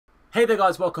Hey there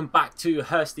guys, welcome back to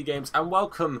Hursty Games and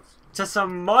welcome to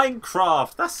some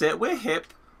Minecraft. That's it, we're hip,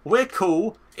 we're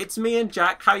cool. It's me and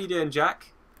Jack. How you doing, Jack?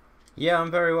 Yeah, I'm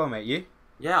very well, mate. You?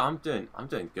 Yeah, I'm doing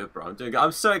good, bro. I'm doing good.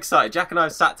 I'm so excited. Jack and I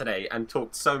have sat today and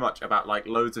talked so much about like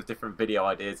loads of different video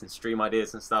ideas and stream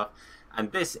ideas and stuff.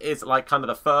 And this is like kind of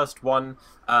the first one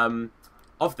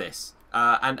of this.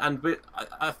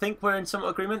 I think we're in some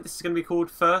agreement. This is going to be called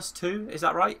First Two. Is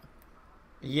that right?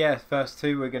 Yeah, first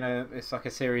two. It's like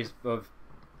a series of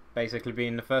basically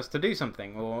being the first to do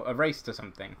something or a race to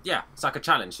something. Yeah, it's like a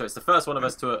challenge. So it's the first one of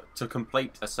us to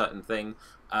complete a certain thing.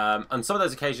 On some of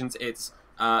those occasions, it's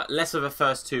less of a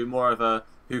first two, more of a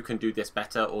who can do this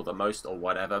better or the most or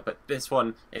whatever. But this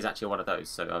one is actually one of those.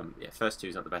 So yeah, first two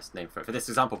is not the best name for this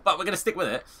example, but we're going to stick with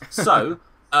it. So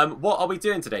what are we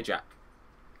doing today, Jack?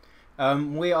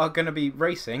 We are going to be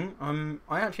racing.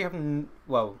 I actually haven't.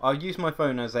 Well, I'll use my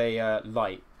phone as a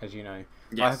light, as you know.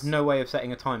 Yes. I have no way of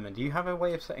setting a timer. Do you have a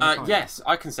way of setting a timer? Yes,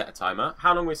 I can set a timer.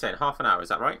 How long are we saying? Half an hour, is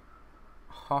that right?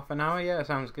 Half an hour, yeah,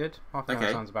 sounds good. Half an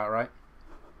hour sounds about right.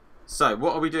 So,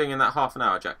 what are we doing in that half an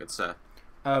hour, Jack, good sir?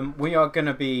 We are going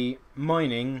to be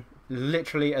mining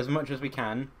literally as much as we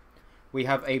can. We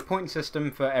have a point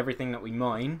system for everything that we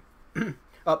mine,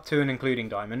 up to and including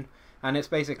diamond. And it's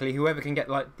basically whoever can get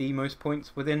like the most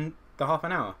points within the half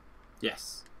an hour.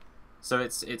 Yes. So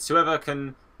it's whoever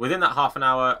can within that half an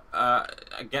hour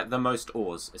get the most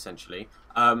ores essentially.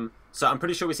 So I'm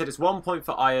pretty sure we said it's 1 point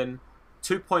for iron,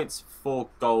 2 points for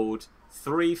gold,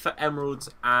 3 for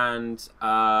emeralds and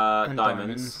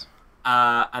diamonds.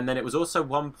 And then it was also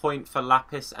 1 point for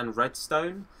lapis and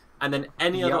redstone. And then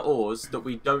any other ores that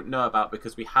we don't know about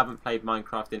because we haven't played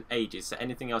Minecraft in ages. So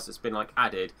anything else that's been like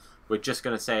added, we're just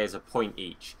going to say is a point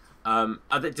each. Do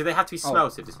they have to be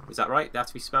smelted? Is that right? They have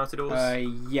to be smelted ores?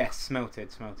 Yes, smelted.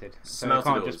 So it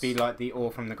can't just be like the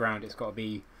ore from the ground. It's got to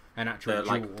be an actual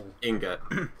like ingot.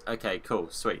 Okay, cool,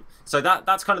 sweet. So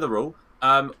that's kind of the rule.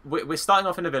 We're starting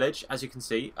off in a village, as you can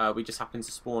see. We just happen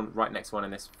to spawn right next to one in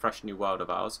this fresh new world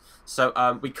of ours.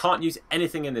 So we can't use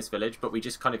anything in this village, but we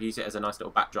just kind of use it as a nice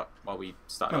little backdrop while we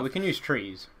start. No, we can use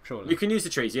trees, surely. We can use the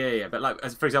trees, yeah. But like,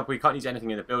 for example, we can't use anything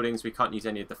in the buildings. We can't use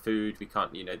any of the food. We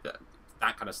can't,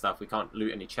 that kind of stuff. We can't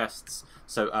loot any chests.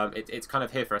 So it's kind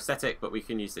of here for aesthetic, but we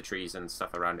can use the trees and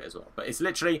stuff around it as well. But it's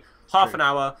literally half an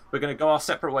hour. We're going to go our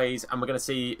separate ways, and we're going to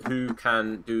see who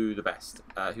can do the best,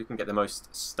 who can get the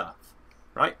most stuff.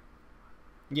 Right?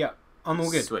 Yeah, I'm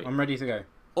all good. Sweet. I'm ready to go.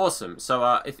 Awesome.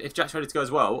 So if Jack's ready to go as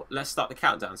well, let's start the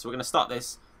countdown. So we're going to start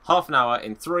this half an hour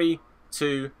in 3,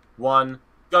 2, 1.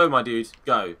 Go, my dude.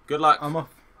 Go. Good luck. I'm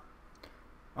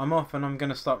off, and I'm going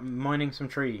to start mining some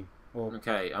tree. Or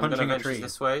okay, I'm going to venture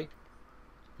this way.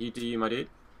 You do you, my dude.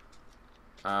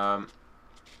 I'm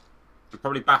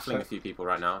probably baffling a few people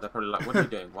right now. They're probably like, what are you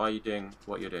doing? Why are you doing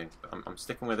what you're doing? But I'm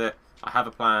sticking with it. I have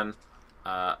a plan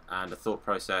and a thought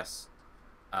process.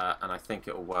 And I think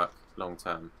it will work long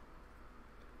term.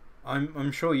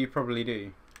 I'm sure you probably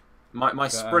do. My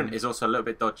sprint is also a little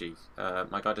bit dodgy.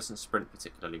 My guy doesn't sprint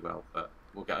particularly well, but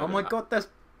we'll get over that. Oh my god,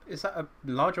 is that a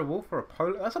larger wolf or a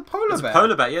polar? That's a polar bear. It's a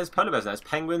polar bear, yeah, there's polar bears. There's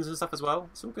penguins and stuff as well.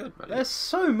 It's all good, buddy. There's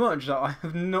so much that I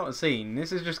have not seen.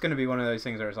 This is just going to be one of those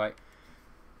things where it's like,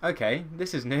 okay,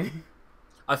 this is new.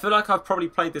 I feel like I've probably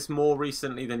played this more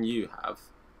recently than you have,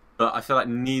 but I feel like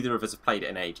neither of us have played it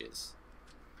in ages.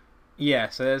 Yeah,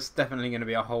 so there's definitely going to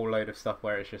be a whole load of stuff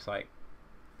where it's just like,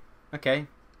 okay,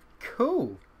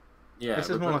 cool. Yeah, this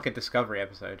is more like a discovery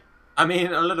episode. I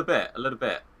mean, a little bit.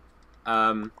 But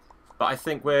I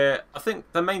think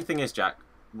the main thing is, Jack,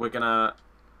 we're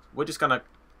just gonna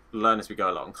learn as we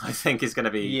go along. I think is going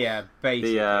to be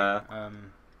basically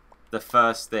the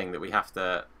first thing that we have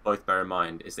to both bear in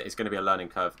mind is that it's going to be a learning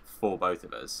curve for both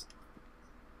of us.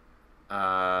 Okay,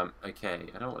 I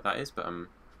don't know what that is, but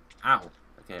ow.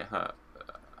 Okay, it hurt.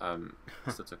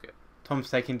 Still took it. Tom's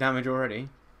taking damage already.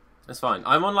 That's fine.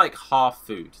 I'm on like half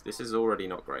food. This is already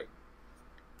not great.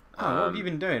 Oh, what have you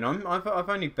been doing? I've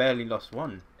only barely lost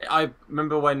one. I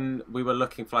remember when we were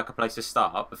looking for like a place to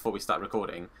start before we start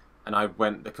recording, and I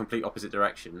went the complete opposite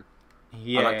direction.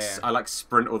 Yeah. I like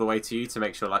sprint all the way to you to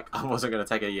make sure like I wasn't going to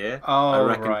take a year. Oh, I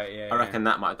reckon, right. Yeah. I reckon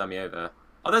that might have done me over.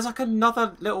 Oh, there's like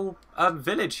another little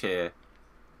village here.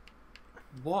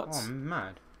 What? Oh, I'm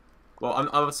mad. Well,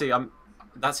 obviously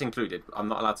that's included. I'm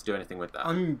not allowed to do anything with that.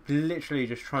 I'm literally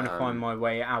just trying to find my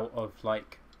way out of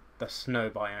like the snow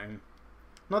biome.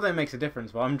 Not that it makes a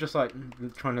difference, but I'm just like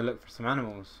trying to look for some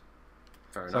animals.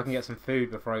 Fair enough. So I can get some food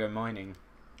before I go mining.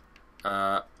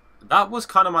 That was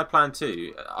kind of my plan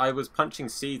too. I was punching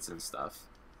seeds and stuff.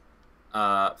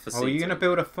 For seeds. Oh, are you going to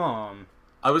build a farm?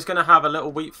 I was going to have a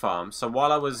little wheat farm. So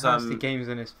while I was Hursty Games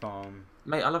in his farm.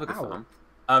 Mate, I love a good farm.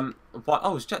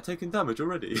 Oh, is Jet taking damage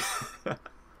already?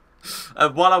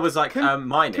 While I was like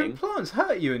mining. Can plants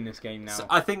hurt you in this game now? So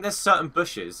I think there's certain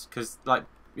bushes, because like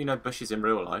bushes in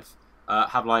real life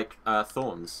have like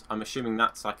thorns. I'm assuming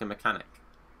that's like a mechanic.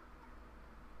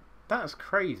 That's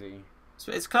crazy.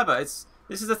 So it's clever. This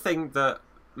is a thing that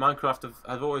Minecraft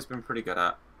have always been pretty good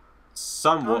at.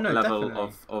 Somewhat level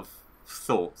definitely. of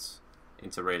thought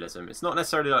into realism. It's not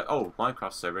necessarily like, oh,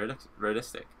 Minecraft's so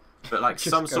realistic, but like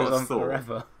some sort of thought.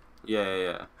 Forever.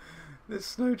 Yeah. This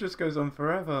snow just goes on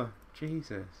forever.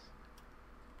 Jesus.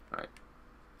 Right.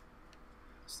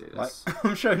 Let's do this. Like,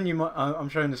 I'm showing you I'm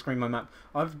showing the screen my map.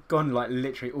 I've gone like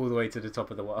literally all the way to the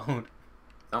top of the world.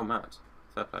 Oh, mad.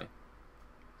 Fair play.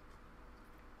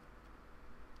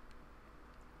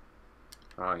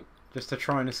 Right. Just to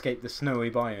try and escape the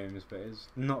snowy biomes, but it's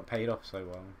not paid off so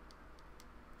well.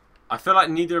 I feel like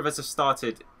neither of us have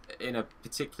started in a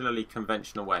particularly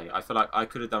conventional way. I feel like I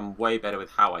could have done way better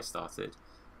with how I started.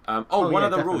 One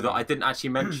other rule that I didn't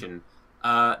actually mention.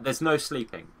 There's no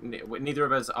sleeping. Neither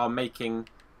of us are making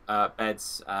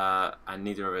beds, and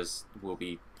neither of us will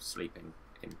be sleeping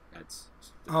in beds.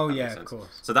 Oh yeah, of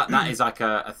course. So that is like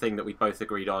a thing that we both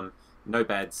agreed on. No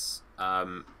beds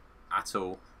at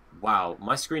all. Wow,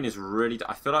 my screen is really...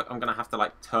 I feel like I'm going to have to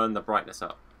like turn the brightness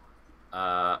up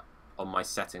on my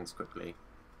settings quickly.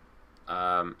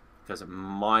 Because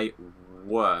my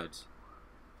word...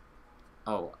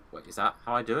 Oh, wait, is that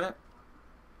how I do it?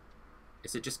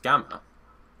 Is it just gamma?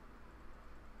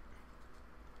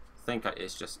 I think I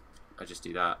just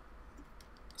do that.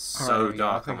 It's so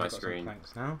dark on my screen.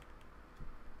 Thanks now.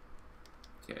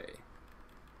 Okay.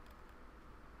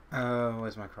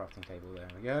 Where's my crafting table? There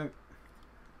we go.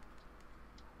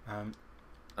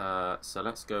 So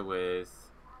let's go with...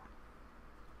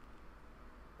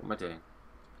 What am I doing?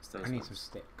 I need some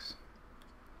sticks.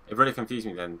 It really confused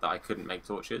me then that I couldn't make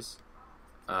torches.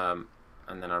 And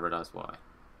then I realised why.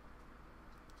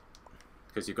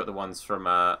 Because you've got the ones from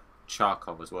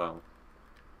charcoal as well.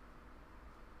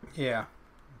 Yeah.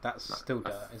 That's still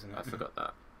dirt, isn't it? I forgot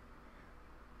that.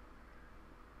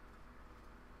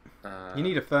 You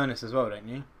need a furnace as well, don't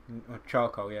you? Or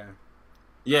charcoal, yeah.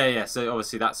 Yeah. So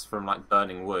obviously that's from like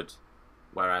burning wood,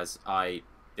 whereas I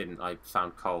didn't. I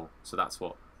found coal, so that's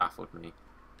what baffled me.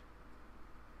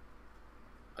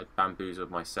 I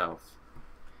bamboozled myself.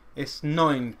 It's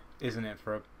 9, isn't it,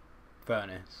 for a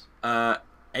furnace? 8,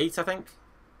 I think.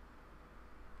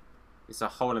 It's a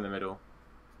hole in the middle.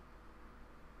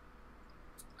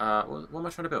 What am I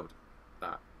trying to build?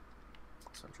 That.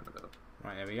 That's what I'm trying to build.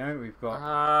 Right, there we go. We've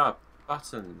got...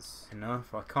 buttons.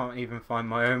 Enough. I can't even find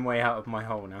my own way out of my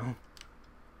hole now.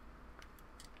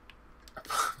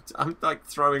 I'm like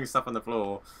throwing stuff on the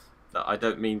floor that I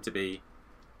don't mean to be.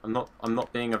 I'm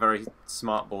not being a very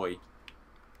smart boy.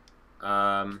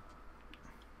 No,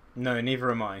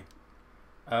 neither am I.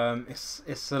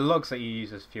 It's the logs that you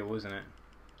use as fuel, isn't it?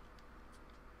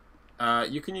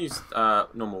 You can use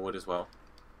normal wood as well.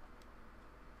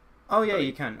 Oh yeah,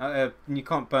 you can. You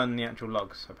can't burn the actual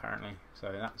logs apparently,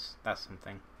 so that's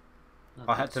something.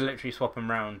 I had to literally swap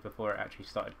them round before it actually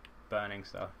started burning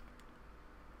stuff.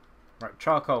 Right,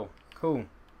 charcoal. Cool.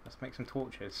 Let's make some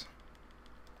torches.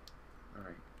 All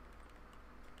right.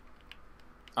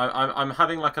 I'm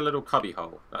having like a little cubby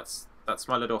hole. That's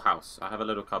my little house. I have a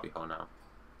little cubby hole now.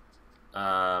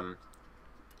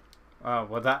 Oh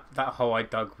well, that hole I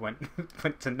dug went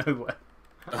to nowhere.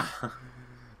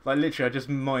 Like literally, I just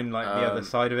mined like the other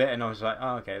side of it, and I was like,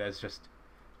 oh okay, there's just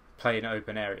plain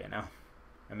open area now.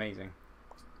 Amazing.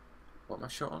 What am I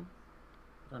short on?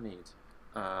 What do I need?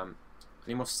 I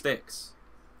need more sticks.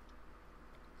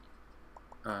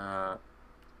 Okay.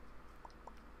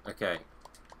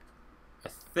 I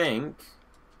think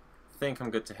I'm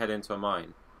good to head into a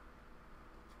mine.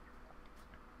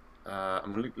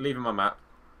 I'm leaving my map.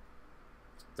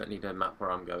 Don't need a map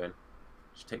where I'm going.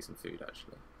 Should take some food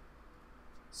actually.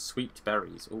 Sweet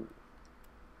berries. Ooh.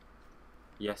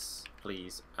 Yes,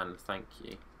 please and thank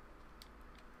you.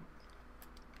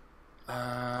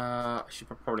 I should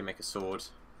probably make a sword.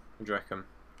 What do you reckon?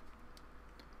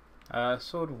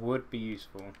 Sword would be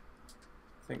useful. I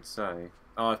think so.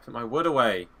 Oh, I put my wood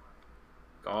away.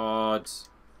 God.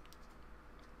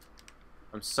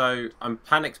 I'm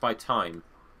panicked by time.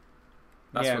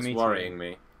 That's what's worrying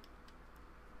me.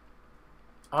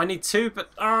 Oh, I need 2, but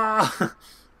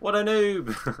what a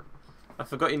noob! I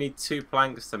forgot you need 2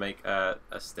 planks to make a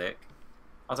stick.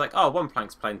 I was like, oh, 1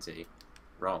 plank's plenty.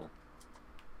 Wrong.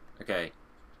 Okay.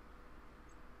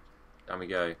 Down we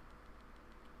go.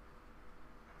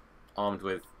 Armed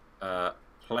with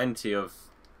plenty of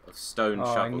stone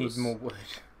shovels. I need more wood.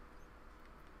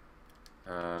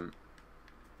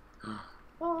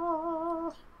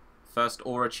 First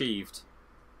ore achieved.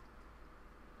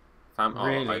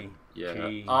 Really? Yeah.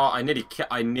 Jeez. Oh,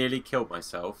 I nearly killed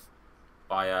myself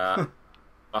by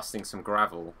busting some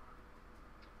gravel.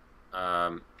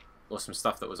 Or some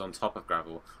stuff that was on top of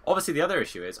gravel. Obviously, the other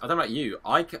issue is, I don't know about you,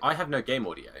 I have no game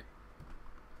audio.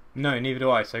 No, neither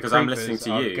do I. So because I'm listening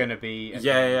to you. Gonna be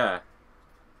yeah.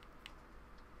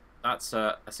 That's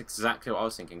exactly what I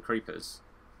was thinking. Creepers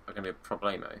are gonna be a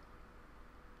problemo.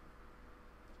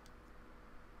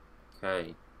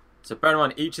 Okay, so bear in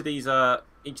mind each of these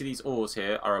ores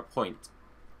here are a point.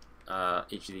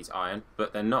 Each of these iron,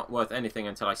 but they're not worth anything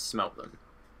until I smelt them.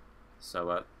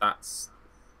 So that's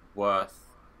worth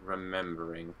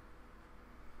remembering.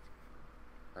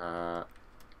 No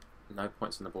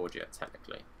points on the board yet,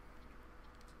 technically.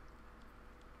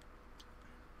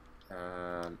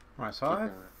 Right, so I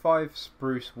have 5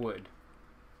 spruce wood.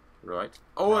 Right.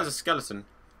 Oh, there's a skeleton.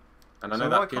 And I know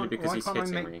that purely because he's hitting me.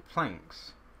 Why can't I make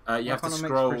planks? You have to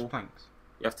scroll. You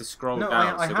have to scroll down.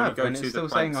 I so have, when you go and to it's still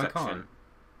the saying plank I section, can't.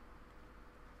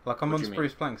 Like I'm on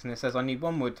spruce planks, and it says I need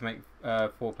 1 wood to make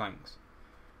 4 planks.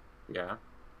 Yeah.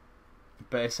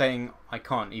 But it's saying I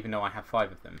can't, even though I have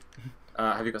 5 of them.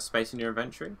 Have you got space in your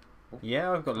inventory?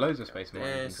 Yeah, I've got loads of space in my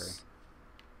inventory.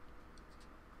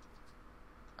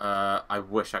 I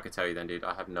wish I could tell you then, dude.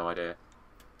 I have no idea.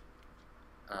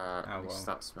 Let me well.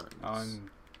 start smelling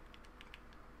I'm...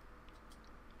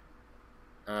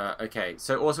 okay,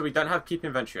 so also we don't have keep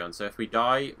inventory on, so if we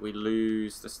die, we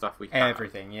lose the stuff we have.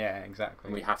 Everything, yeah, exactly.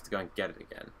 And we have to go and get it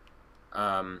again.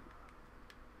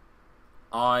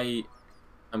 I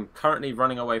am currently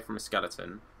running away from a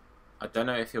skeleton. I don't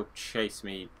know if he'll chase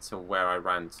me to where I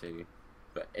ran to,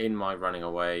 but in my running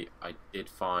away, I did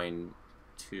find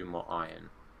 2 more iron.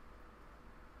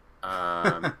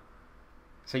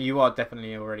 So you are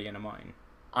definitely already in a mine.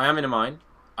 I am in a mine.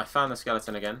 I found the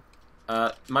skeleton again.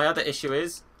 My other issue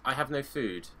is I have no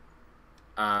food.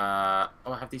 I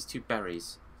have these 2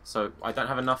 berries, so I don't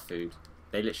have enough food.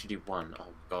 They literally do 1.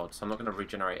 Oh god! So I'm not going to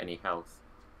regenerate any health.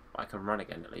 But I can run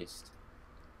again at least.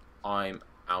 I'm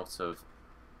out of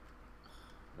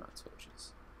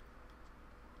torches.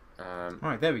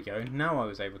 Right, there we go. Now I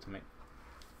was able to make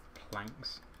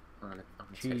planks. I'm gonna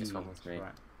take this one with me.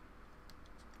 Right.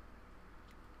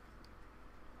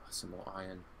 Some more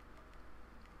iron.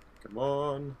 Come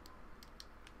on.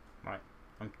 Right,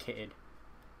 I'm kitted.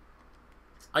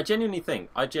 I genuinely think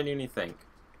I'm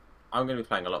going to be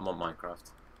playing a lot more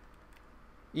Minecraft.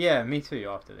 Yeah, me too.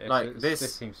 After this, like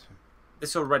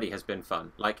this already has been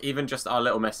fun. Like even just our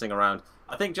little messing around.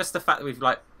 I think just the fact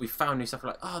that we've found new stuff. We're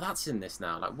like, oh, that's in this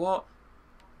now. Like what?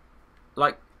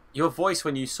 Like your voice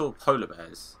when you saw polar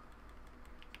bears.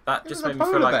 That just made me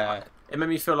feel like it made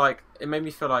me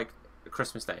feel like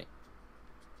Christmas Day.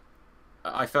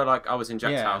 I felt like I was in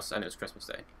Jack's house and it was Christmas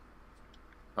Day.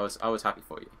 I was happy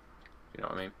for you. You know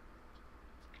what I mean?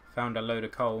 Found a load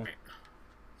of coal.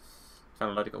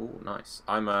 Found a load of coal. Ooh, nice.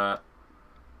 I'm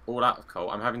all out of coal.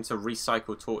 I'm having to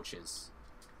recycle torches.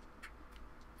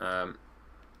 I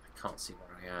can't see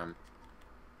where I am.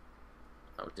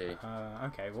 That would do.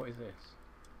 Okay, what is this?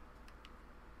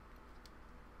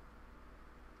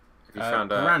 Have you found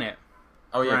granite?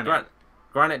 Oh yeah,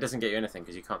 granite doesn't get you anything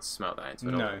because you can't smelt that into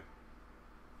it. No.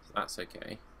 So that's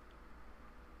okay.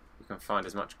 You can find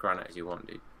as much granite as you want,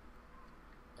 dude.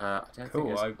 I don't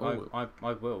cool. think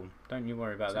I will. Don't you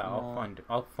worry about that.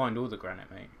 I'll find all the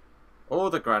granite, mate. All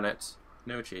the granite.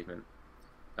 No achievement.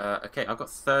 Okay, I've got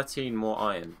 13 more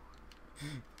iron.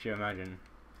 Do you imagine?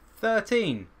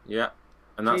 13. Yeah,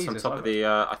 and that's on top of the.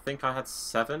 I think I had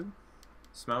 7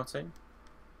 smelting.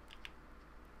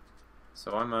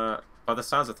 So I'm by the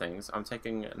sounds of things, I'm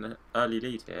taking an early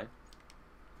lead here.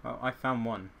 Well, I found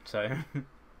 1, so.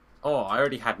 Oh, I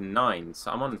already had 9,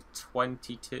 so I'm on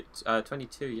 22.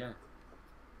 22, yeah.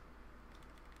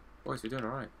 Boys, we're doing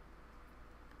all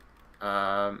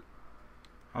right.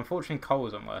 Unfortunately, coal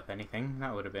wasn't worth anything.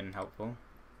 That would have been helpful.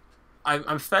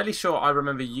 I'm fairly sure I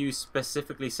remember you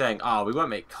specifically saying, "Oh, we won't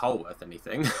make coal worth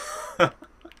anything."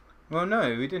 Well,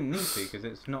 no, we didn't need to because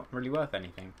it's not really worth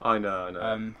anything. I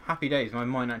know. Happy days. My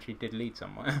mine actually did lead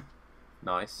somewhere.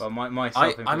 Nice. Well,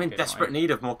 I'm in desperate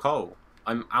need of more coal.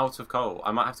 I'm out of coal.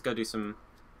 I might have to go do some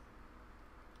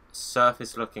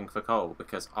surface looking for coal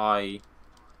because I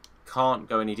can't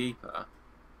go any deeper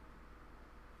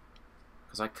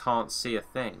because I can't see a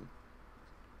thing.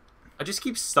 I just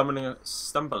keep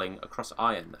stumbling across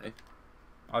iron though.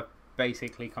 I've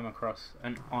basically come across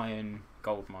an iron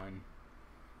gold mine.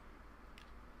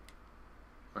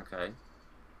 Okay.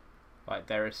 Like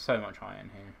there is so much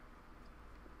iron here.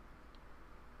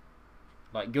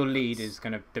 Like your lead is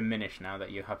going to diminish now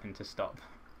that you happen to stop.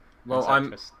 Well,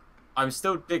 I'm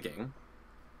still digging,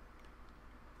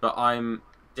 but I'm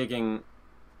digging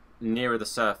nearer the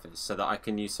surface so that I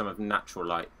can use some of natural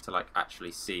light to like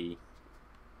actually see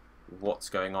what's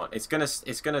going on. It's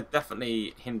gonna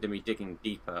definitely hinder me digging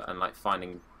deeper and like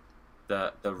finding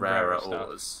the rarer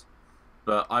ores.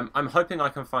 But I'm hoping I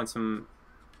can find some.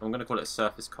 I'm gonna call it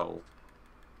surface coal.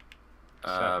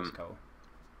 Surface coal.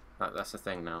 That's the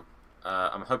thing now.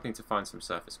 I'm hoping to find some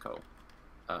surface coal.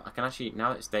 I can actually, now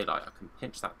that it's daylight, I can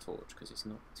pinch that torch because it's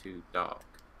not too dark.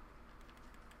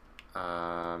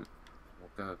 We'll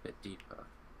go a bit deeper.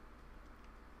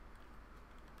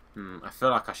 I feel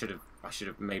like I should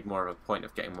have made more of a point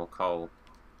of getting more coal,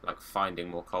 like finding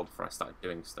more coal before I started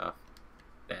doing stuff.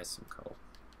 There's some coal.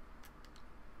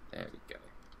 There we go.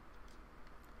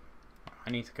 I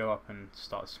need to go up and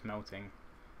start smelting.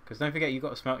 Because don't forget, you've got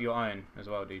to smelt your iron as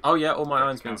well, dude. Oh yeah, all my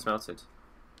iron's been smelted.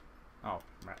 Oh,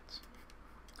 rats.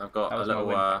 I've got a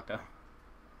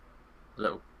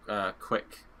little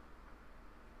quick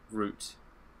route.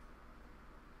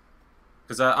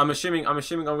 Because I'm assuming, are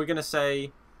we going to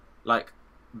say, like,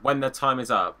 when the time is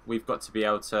up, we've got to be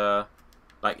able to,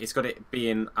 like, it's got to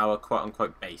be in our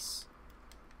quote-unquote base.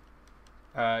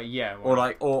 Yeah.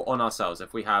 Well, or on ourselves.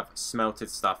 If we have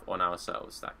smelted stuff on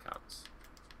ourselves, that counts.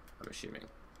 I'm assuming.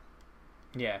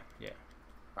 Yeah, yeah.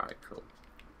 Alright, cool.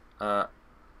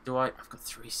 I've got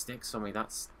 3 sticks on me.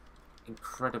 That's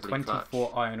incredibly 24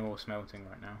 clutch. iron ore smelting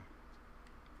right now.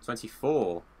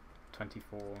 24.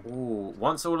 24. Ooh,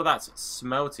 once all of that's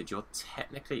smelted, you're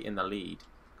technically in the lead.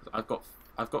 I've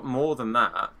got more than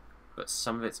that, but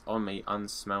some of it's on me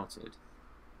unsmelted.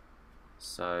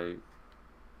 So,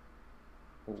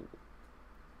 ooh.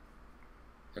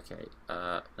 Okay,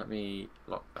 let me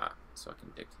block that so I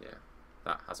can dig here.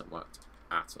 That hasn't worked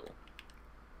at all.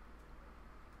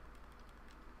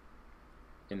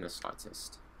 In the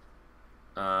slightest.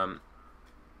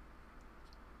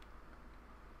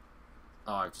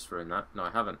 Oh, I've just ruined that. No, I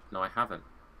haven't. No, I haven't.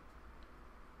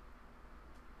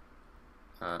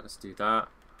 Let's do that.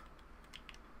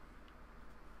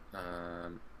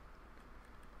 Oh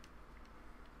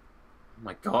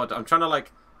my god, I'm trying to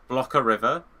like block a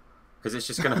river because it's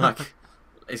just gonna like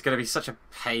it's gonna be such a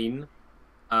pain,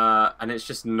 and it's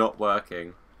just not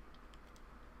working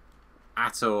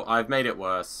at all. I've made it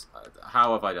worse.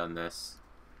 How have I done this?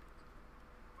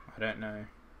 I don't know.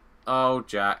 Oh,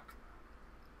 Jack.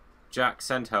 Jack,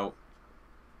 send help.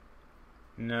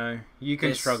 No, you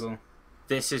can struggle.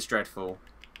 This is dreadful.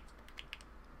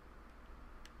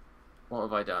 What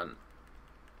have I done?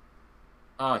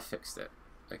 Oh, I fixed it.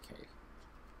 Okay.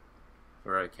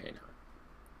 We're okay now.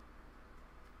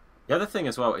 The other thing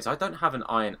as well is I don't have an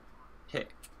iron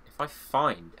pick. If I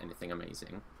find anything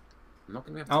amazing, I'm not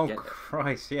going to be able to get it. Oh,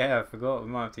 Christ, yeah, I forgot. We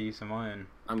might have to use some iron.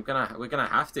 We're gonna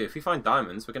have to. If we find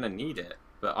diamonds, we're gonna need it.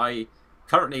 But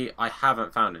currently I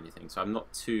haven't found anything, so I'm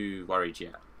not too worried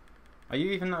yet. Are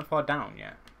you even that far down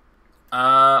yet?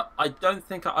 I don't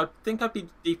think I think I'd be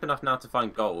deep enough now to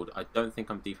find gold. I don't think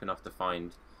I'm deep enough to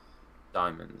find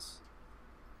diamonds.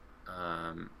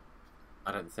 I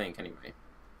don't think anyway.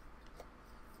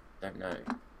 Don't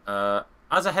know.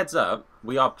 As a heads up,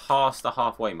 we are past the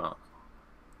halfway mark.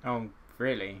 Oh,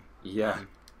 really? Yeah.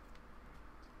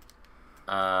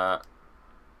 I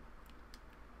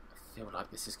feel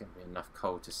like this is going to be enough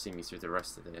coal to see me through the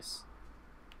rest of this.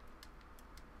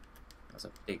 That's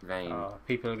a big vein. Oh,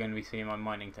 people are going to be seeing my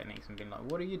mining techniques and being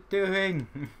like, "What are you doing?"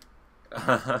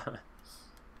 Oh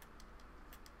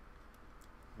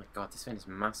my god, this vein is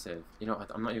massive. You know,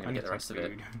 I'm not even going to get the rest of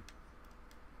it.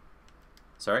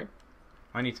 Sorry?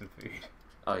 I need some food.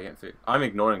 Oh, you get food. I'm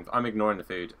ignoring the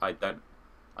food. I don't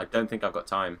think I've got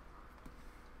time.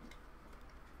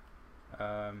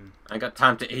 I ain't got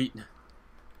time to eat.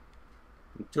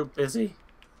 I'm too busy.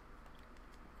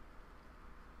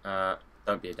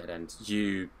 Don't be a dead end.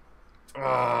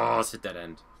 Oh, it's a dead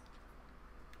end.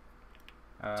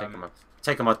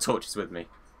 Taking my torches with me.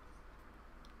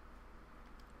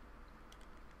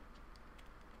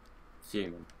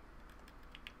 Fuming.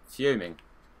 Fuming.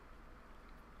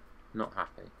 Not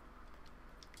happy.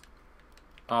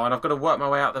 Oh, and I've got to work my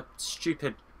way out the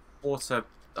stupid water.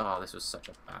 Oh, this was such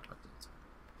a bad idea.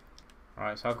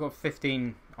 Alright, so I've got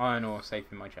 15 iron ore safe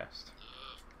in my chest.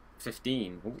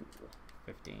 15? Ooh.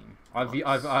 15.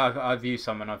 I've used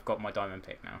some and I've got my diamond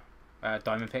pick now.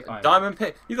 Diamond pick? Diamond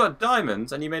pick? You got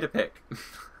diamonds and you made a pick?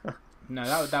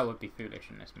 No, that would be foolish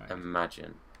in this mode.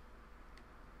 Imagine.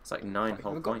 It's like 9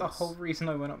 whole points. The whole reason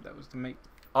I went up there was to make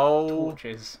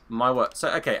torches. My word. So,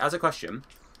 okay, as a question.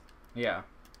 Yeah.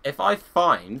 If I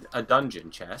find a dungeon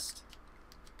chest,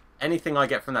 anything I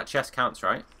get from that chest counts,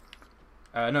 right?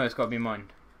 No, it's got to be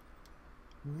mined.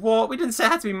 What? We didn't say it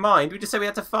had to be mined. We just said we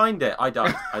had to find it. I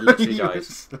died. I literally You were died.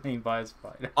 slain by a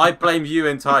spider. I blame you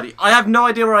entirely. I have no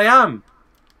idea where I am.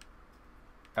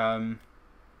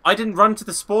 I didn't run to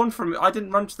the spawn from... I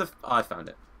didn't run to the... Oh, I found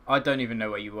it. I don't even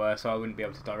know where you were, so I wouldn't be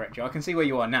able to direct you. I can see where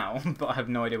you are now, but I have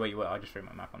no idea where you were. I just threw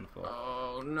my map on the floor.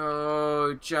 Oh,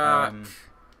 no, Jack.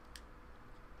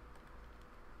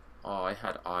 Oh, I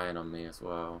had iron on me as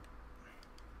well.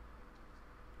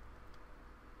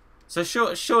 So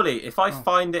surely, if I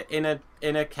find it in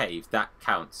a cave, that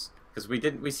counts, because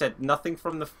we said nothing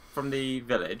from the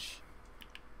village,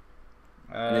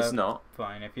 and it's not.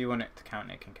 Fine, if you want it to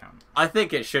count, it can count. I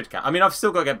think it should count. I mean, I've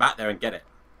still got to get back there and get it.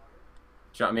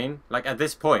 Do you know what I mean? Like at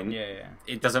this point, yeah.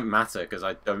 It doesn't matter because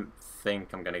I don't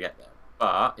think I'm gonna get there.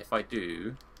 But if I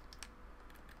do,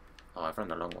 oh, I've run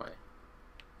the long way.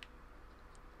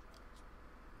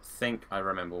 I think I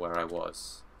remember where I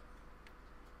was.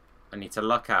 I need to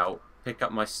luck out, pick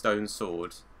up my stone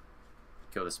sword,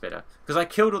 kill the spider. Because I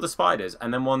killed all the spiders,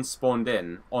 and then one spawned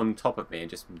in on top of me and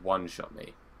just one-shot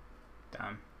me.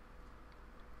 Damn.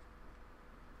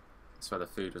 That's where the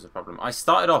food was a problem. I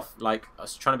started off, like, I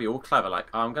was trying to be all clever, like,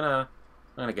 oh, I'm gonna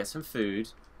get some food,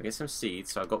 get some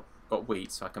seeds, so I got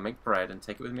wheat, so I can make bread and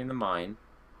take it with me in the mine.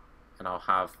 And I'll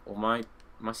have all my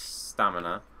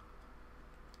stamina.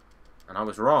 And I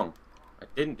was wrong. I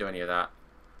didn't do any of that.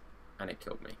 And it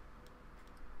killed me.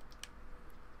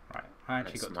 Right, I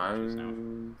actually got my torches now.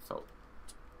 own fault.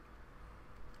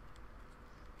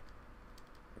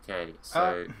 Okay,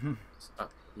 so it's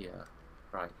up here.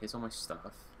 Right, here's all my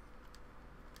stuff.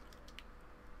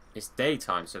 It's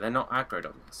daytime, so they're not aggroed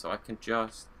on me, so I can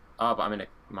just... Oh, but I'm in a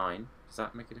mine. Does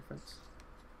that make a difference?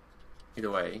 Either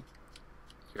way,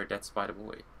 you're a dead spider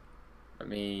boy. Let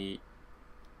me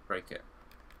break it.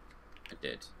 I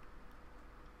did.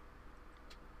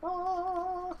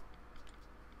 Ah.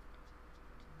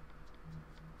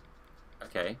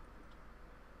 Okay.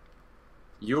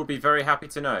 You'll be very happy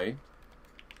to know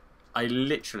I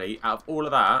literally, out of all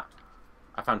of that,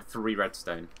 I found 3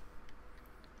 redstone.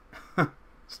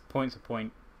 Point's a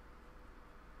point.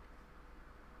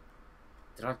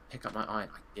 Did I pick up my iron?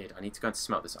 I did. I need to go and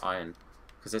smelt this iron.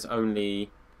 Because there's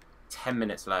only 10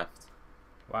 minutes left.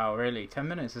 Wow, really? 10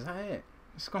 minutes? Is that it?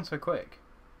 It's gone so quick.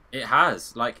 It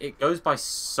has. Like, it goes by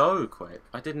so quick.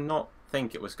 I did not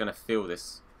think it was going to feel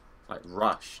this, like,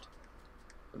 rushed.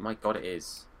 But my god, it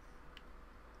is.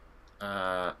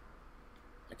 Okay,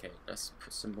 let's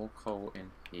put some more coal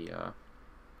in here.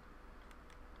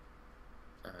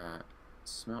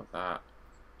 Smelt that.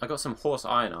 I got some horse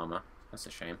iron armor. That's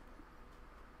a shame.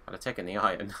 I'd have taken the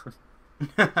iron.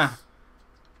 And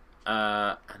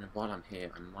while I'm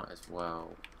here, I might as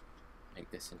well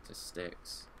make this into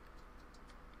sticks.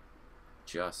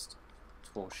 Just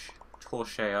torch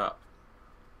up.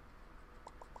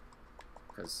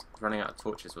 Because running out of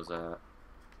torches was a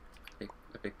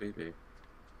big boo-boo.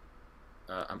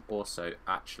 I'm also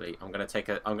actually I'm gonna take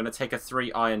a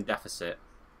 3 iron deficit.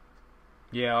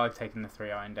 Yeah, I've taken the 3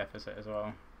 iron deficit as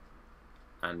well.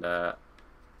 And I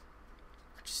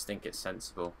just think it's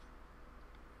sensible.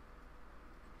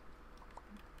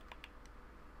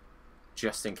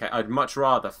 Just in case, I'd much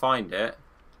rather find it.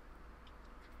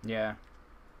 Yeah.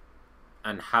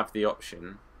 And have the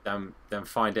option than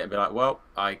find it and be like, well,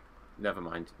 never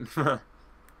mind. Right.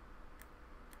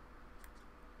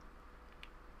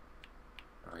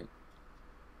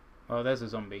 Well, there's a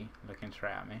zombie looking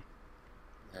straight at me.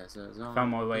 There's a zombie.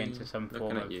 Found my way into some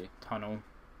form of you. tunnel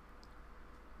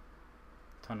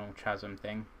chasm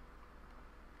thing.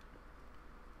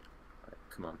 Right,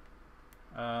 come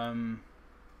on.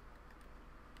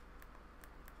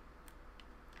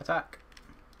 Attack.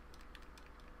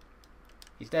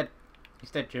 He's dead. He's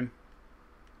dead, Jim.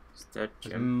 He's dead,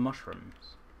 There's Jim.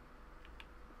 mushrooms.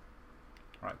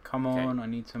 Right, come on, I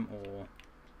need some ore.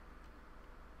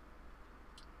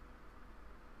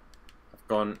 I've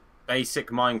gone basic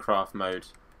Minecraft mode.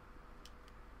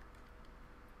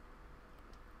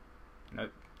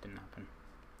 Nope, didn't happen.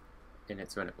 In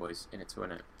it to win it, boys. In it to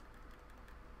win it.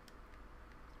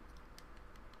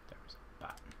 There's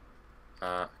that.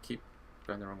 I keep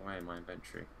going the wrong way in my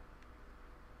inventory.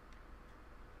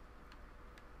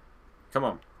 Come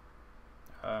on.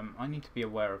 I need to be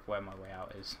aware of where my way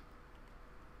out is.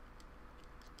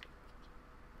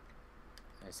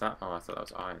 Is that? Oh, I thought that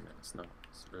was iron. It's not.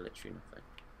 It's literally nothing.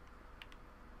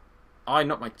 I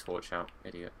knocked my torch out,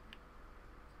 idiot.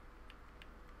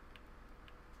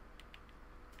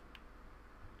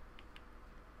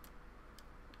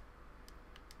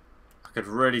 I could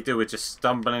really do with just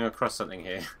stumbling across something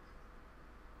here.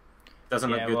 Doesn't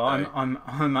look good well, though.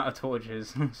 I'm out of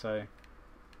torches, so.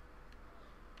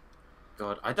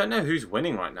 god. I don't know who's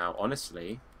winning right now,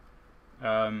 honestly.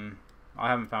 I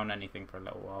haven't found anything for a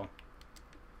little while.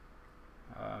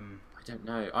 I don't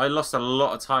know. I lost a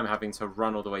lot of time having to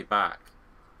run all the way back.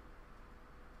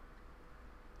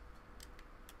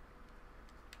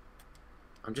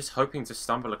 I'm just hoping to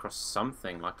stumble across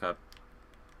something, like a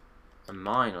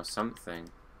mine or something.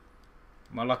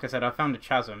 Well, like I said, I found a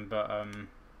chasm, but or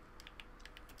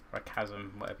a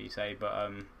chasm, whatever you say,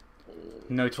 but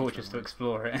no torches to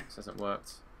explore it. This hasn't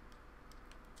worked.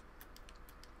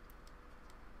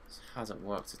 This hasn't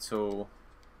worked at all.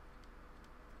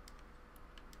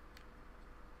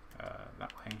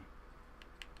 That way.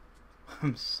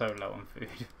 I'm so low on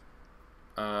food.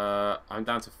 I'm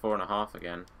down to 4.5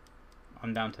 again.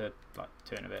 I'm down to like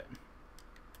 2 and a bit.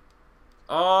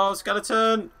 Oh,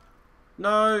 skeleton!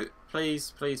 No!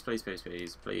 Please, please, please, please,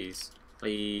 please, please,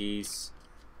 please.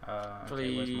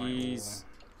 Okay, where's my ore?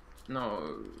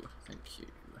 No, thank you.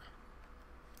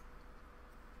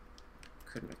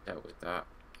 Couldn't have dealt with that.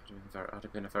 I'd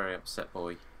have been a very upset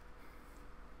boy.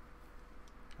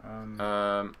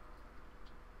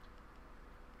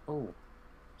 Oh,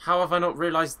 how have I not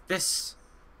realised this?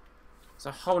 It's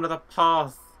a whole other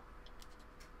path.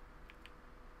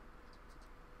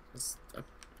 There's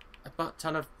a butt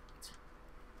ton of...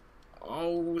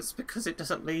 Oh, it's because it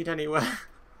doesn't lead anywhere.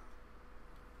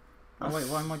 Oh wait,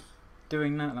 why am I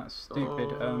doing that? That's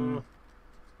stupid. Oh.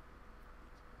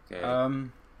 Okay.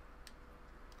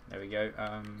 There we go.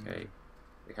 Okay.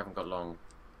 We haven't got long.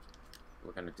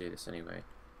 We're going to do this anyway.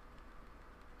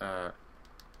 Do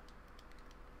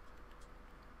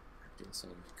this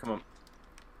anyway. Come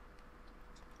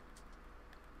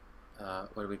on.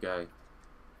 Where do we go?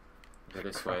 Go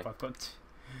this way.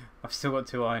 I've still got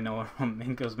 2 iron ore on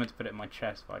me. I was meant to put it in my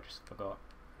chest, but I just forgot.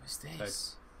 What's this?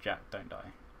 So, Jack, don't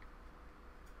die.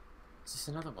 Is this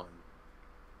another one?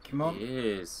 Come on. It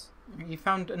is. You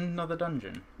found another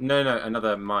dungeon? No,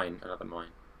 another mine. Another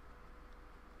mine.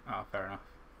 Oh, fair enough.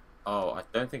 Oh, I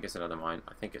don't think it's another mine.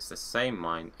 I think it's the same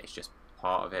mine. It's just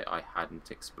part of it I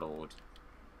hadn't explored.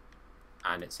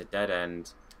 And it's a dead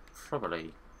end.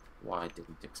 Probably why I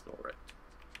didn't explore it.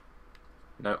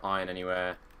 No iron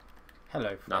anywhere.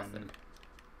 Hello, friend. Nothing.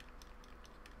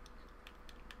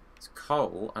 It's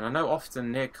coal, and I know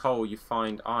often near coal you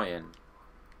find iron.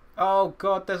 Oh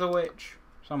god, there's a witch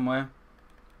somewhere.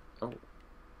 Oh.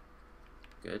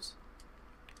 Good.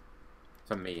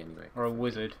 For me, anyway. Or a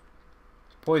wizard.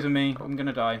 Poison me, Oh. I'm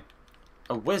gonna die.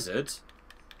 A wizard?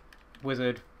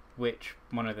 Wizard, witch,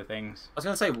 one of the things. I was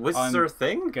going to say, wizards are a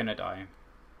thing? Gonna die.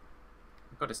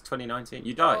 Oh god, it's 2019.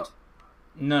 You died?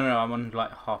 No, I'm on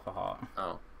like half a heart.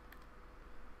 Oh.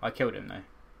 I killed him though.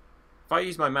 If I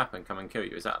use my map and come and kill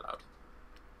you, is that allowed?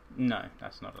 No,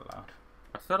 that's not allowed.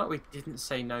 I feel like we didn't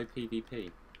say no PvP.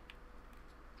 I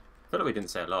feel like we didn't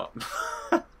say a lot.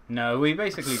 No, we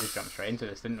basically just jumped straight into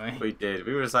this, didn't we? We did.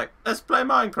 We were just like, let's play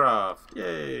Minecraft!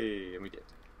 Yay! And we did.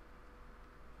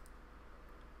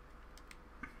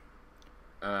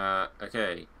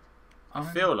 Okay. I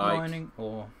feel like... mining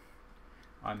ore.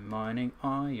 I'm mining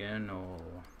iron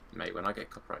ore. Mate, when I get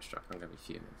copyright struck, I'm going to be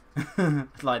fuming.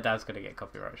 Like Dad's going to get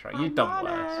copyright strike. You've done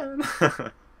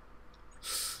worse.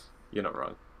 You're not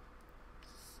wrong.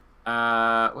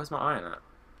 Where's my iron at?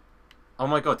 Oh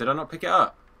my god, did I not pick it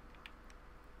up?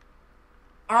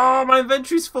 Oh, my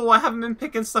inventory's full. I haven't been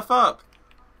picking stuff up.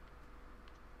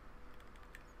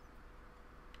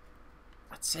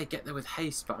 I'd say get there with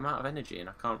haste, but I'm out of energy and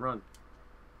I can't run.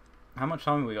 How much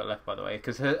time have we got left, by the way?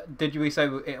 Because did we say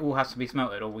it all has to be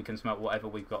smelted, or we can smelt whatever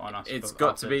we've got on us? It's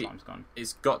got to be. Time's gone?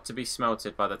 It's got to be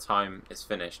smelted by the time it's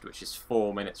finished, which is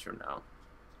 4 minutes from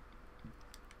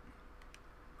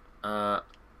now.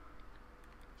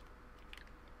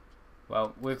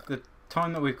 Well, with the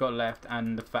time that we've got left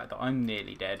and the fact that I'm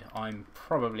nearly dead, I'm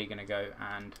probably going to go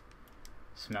and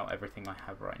smelt everything I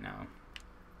have right now.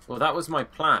 Well, that was my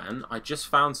plan. I just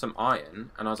found some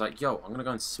iron, and I was like, yo, I'm going to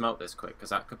go and smelt this quick,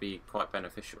 because that could be quite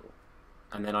beneficial.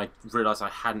 And then I realised I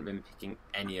hadn't been picking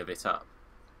any of it up.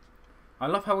 I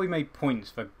love how we made points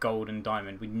for gold and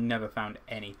diamond. We never found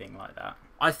anything like that.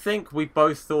 I think we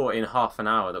both thought in half an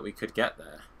hour that we could get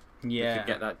there. Yeah. We could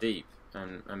get that deep.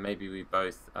 And maybe we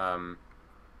both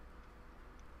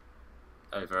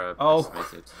overestimated.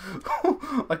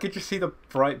 Oh, I could just see the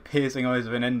bright piercing eyes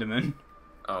of an Enderman.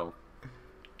 Oh.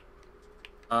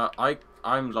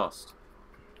 I'm lost.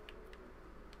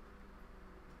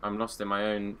 I'm lost in my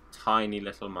own tiny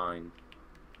little mind.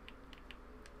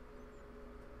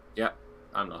 Yep,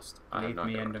 I'm lost. Leave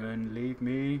me, Enderman. Leave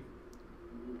me.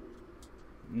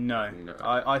 No. No.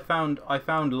 I found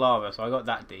lava, so I got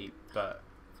that deep, but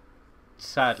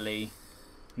sadly,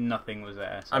 nothing was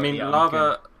there. So, I mean, yeah,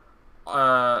 lava.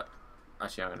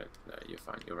 Actually, I'm gonna. No, you're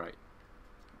fine. You're right.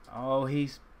 Oh,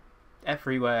 he's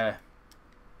everywhere.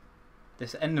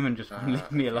 This Enderman just won't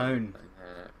leave me alone.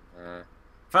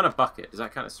 Found a bucket. Does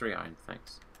that count as 3 iron?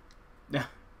 Thanks.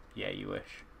 Yeah, you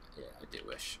wish. Yeah, I do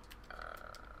wish.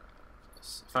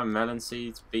 Found melon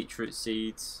seeds, beetroot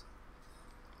seeds.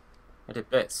 I did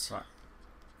bits. Right.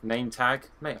 Name tag,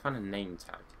 mate. I found a name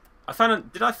tag. I found a.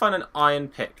 Did I find an iron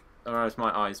pick? Or is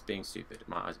my eyes being stupid?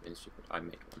 My eyes being stupid. I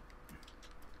made one.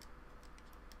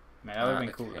 Mate, that would have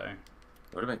been cool though.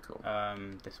 Would have been cool.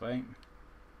 This way.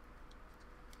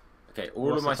 Okay,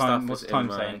 all of my stuff. What's the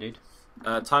time saying, dude?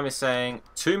 Time is saying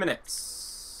 2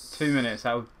 minutes. 2 minutes.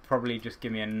 That would probably just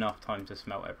give me enough time to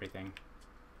smelt everything.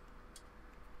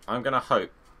 I'm gonna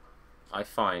hope I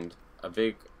find a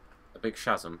big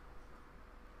chasm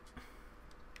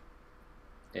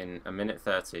in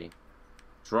 1:30.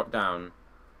 Drop down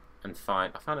and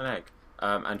find. I found an egg.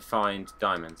 And find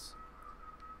diamonds.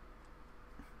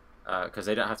 Because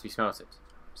they don't have to be smelted.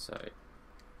 So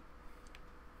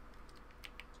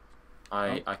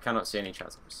I cannot see any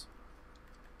chasms.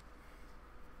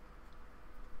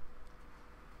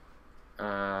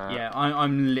 Yeah,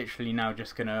 I'm literally now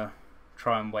just gonna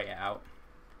try and wait it out.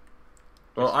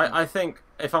 Well, I think,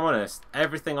 if I'm honest,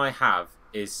 everything I have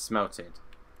is smelted.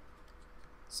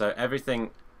 So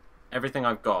everything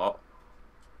I've got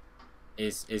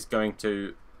is going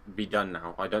to be done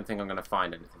now. I don't think I'm going to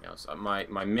find anything else. My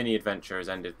mini adventure has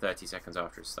ended 30 seconds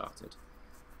after it started.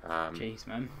 Jeez,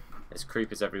 man. There's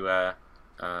creepers everywhere.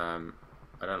 I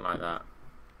don't like that.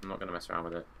 I'm not going to mess around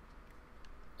with it.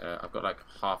 I've got like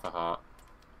half a heart.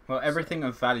 Well, everything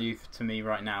of value to me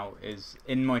right now is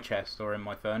in my chest or in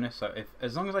my furnace. So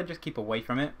as long as I just keep away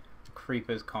from it,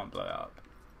 creepers can't blow it up.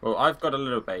 Well, I've got a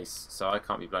little base, so I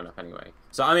can't be blown up anyway.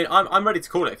 So I mean, I'm ready to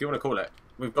call it if you want to call it.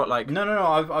 We've got like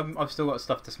no. I've still got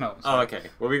stuff to smelt. So. Oh, okay.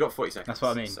 Well, we got 40 seconds. That's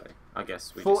what I mean. So I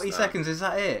guess we 40 just, seconds. Is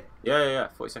that it? Yeah.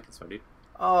 40 seconds, my dude.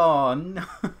 Oh no.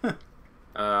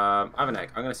 I have an egg.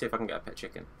 I'm gonna see if I can get a pet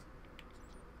chicken.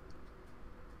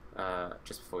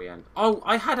 Just before we end. Oh,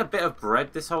 I had a bit of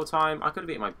bread this whole time. I could have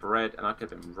eaten my bread and I could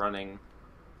have been running.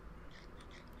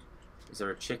 Is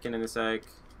there a chicken in this egg?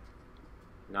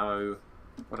 No.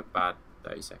 What a bad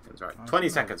 30 seconds. Right. 20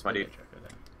 seconds, my dude.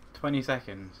 20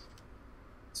 seconds.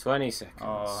 20 seconds.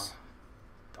 Oh,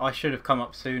 I should have come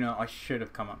up sooner. I shouldn't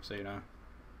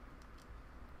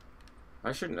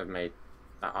have made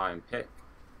that iron pick.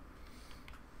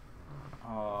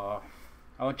 Oh,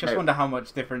 I just wonder how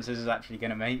much difference this is actually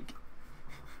going to make.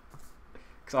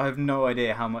 Because I have no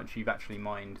idea how much you've actually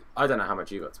mined. I don't know how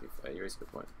much you got, to be fair. You raise a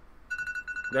good point.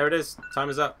 There it is. Time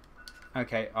is up.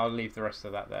 Okay, I'll leave the rest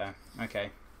of that there.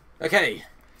 Okay. Okay.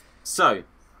 So,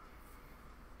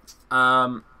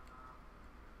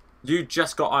 you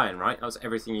just got iron, right? That was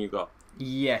everything you got.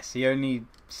 Yes, the only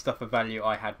stuff of value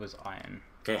I had was iron.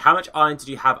 Okay, how much iron did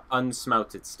you have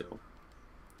unsmelted still?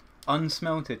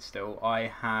 Unsmelted still, I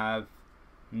have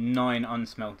 9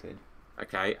 unsmelted.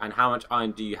 Okay, and how much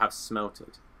iron do you have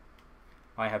smelted?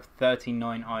 I have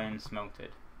 39 iron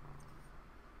smelted.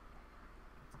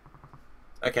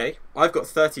 Okay, I've got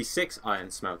 36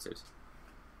 iron smelted.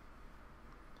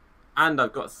 And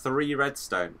I've got 3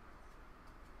 redstone.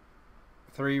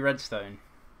 3 redstone.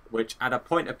 Which, at a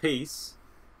point apiece,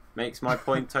 makes my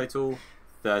point total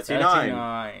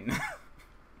 39.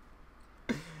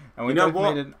 And we you know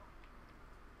what?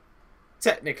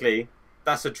 Technically,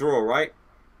 that's a draw, right?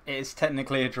 It's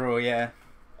technically a draw, yeah.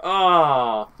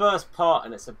 Ah, first part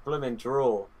and it's a blooming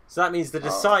draw. So that means the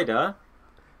decider...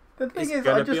 The thing is,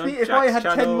 I just need, if I had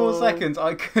 10 more seconds,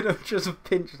 I could have just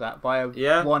pinched that by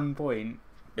 1 point.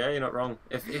 Yeah, you're not wrong.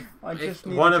 If one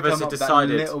one of us had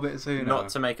decided little bit sooner. not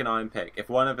to make an iron pick, if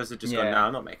one of us had just gone, no,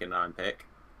 I'm not making an iron pick,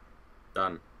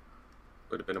 done.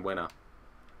 Would have been a winner.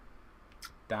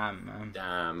 Damn, man.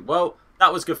 Damn. Well,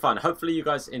 that was good fun. Hopefully you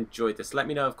guys enjoyed this. Let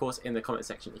me know, of course, in the comment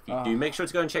section if you do. Make sure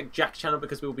to go and check Jack's channel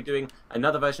because we will be doing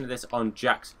another version of this on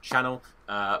Jack's channel,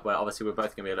 where obviously we're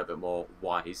both going to be a little bit more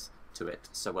wise to it.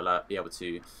 So we'll be able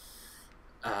to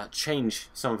change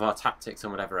some of our tactics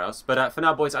and whatever else. But for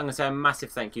now, boys, I'm going to say a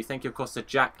massive thank you. Thank you, of course, to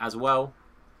Jack as well.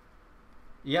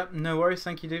 Yep, no worries.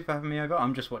 Thank you, dude, for having me over.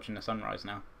 I'm just watching the sunrise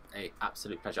now. An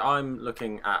absolute pleasure. I'm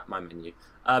looking at my menu.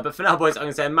 But for now, boys, I'm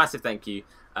going to say a massive thank you.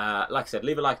 Like I said,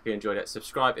 leave a like if you enjoyed it.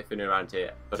 Subscribe if you're new around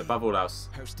here. But above all else,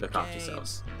 look after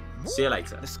yourselves. See you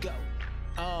later. Let's go.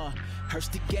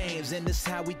 Hursty Games, and this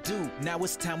how we do. Now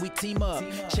it's time we team up.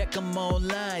 Check them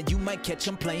online, you might catch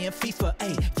them playing FIFA.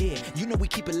 Hey, yeah, you know we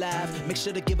keep it live. Make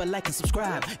sure to give a like and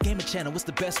subscribe. Gaming channel, what's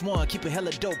the best one? Keep it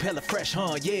hella dope, hella fresh,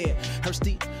 huh? Yeah,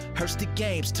 Hursty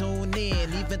Games, tune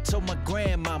in. Even told my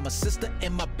grandmama, sister,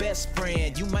 and my best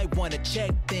friend. You might wanna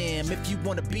check them if you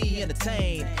wanna be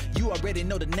entertained. You already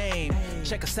know the name.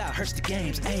 Check us out, Hursty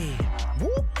Games. Hey,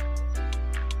 whoop.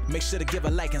 Make sure to give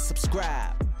a like and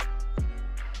subscribe.